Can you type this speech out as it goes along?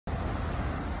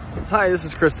Hi, this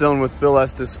is Chris Dillon with Bill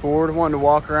Estes Ford. Wanted to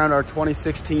walk around our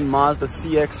 2016 Mazda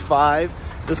CX-5.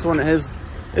 This one is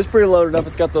pretty loaded up.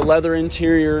 It's got the leather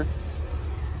interior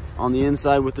on the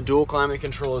inside with the dual climate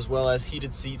control as well as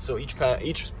heated seats, so each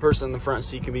person in the front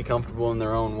seat can be comfortable in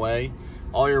their own way.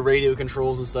 All your radio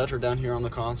controls and such are down here on the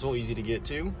console, easy to get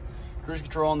to. Cruise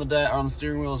control on the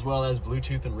steering wheel as well as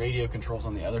Bluetooth and radio controls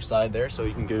on the other side there, so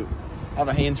you can go have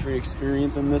a hands-free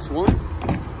experience in this one.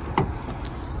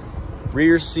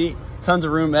 Rear seat, tons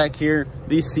of room back here.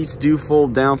 These seats do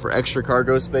fold down for extra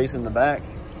cargo space in the back.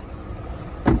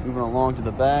 Moving along to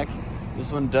the back. This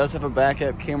one does have a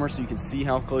backup camera so you can see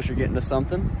how close you're getting to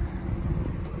something.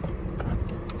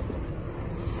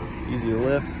 Easy to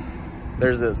lift.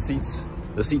 There's the seats.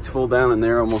 The seats fold down and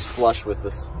they're almost flush with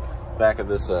this back of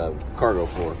this cargo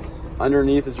floor.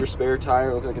 Underneath is your spare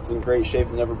tire. Looks like it's in great shape,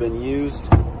 never been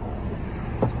used.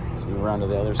 Let's move around to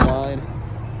the other side.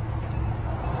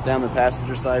 Down the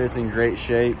passenger side, it's in great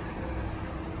shape.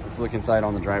 Let's look inside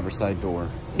on the driver's side door.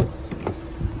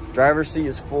 Driver's seat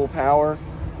is full power.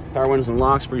 Power windows and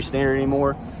locks, pretty standard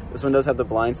anymore. This one does have the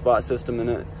blind spot system in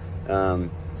it,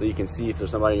 so you can see if there's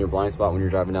somebody in your blind spot when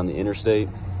you're driving down the interstate.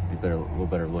 A little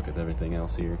better look at everything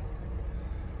else here.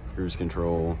 Cruise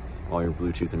control, all your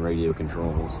Bluetooth and radio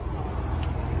controls.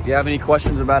 If you have any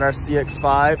questions about our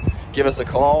CX-5, give us a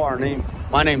call.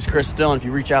 My name's Chris Dillon. If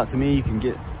you reach out to me, you can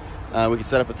get we can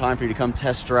set up a time for you to come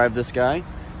test drive this guy.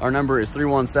 Our number is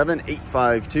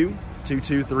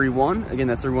 317-852-2231. Again,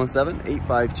 that's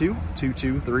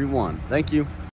 317-852-2231. Thank you.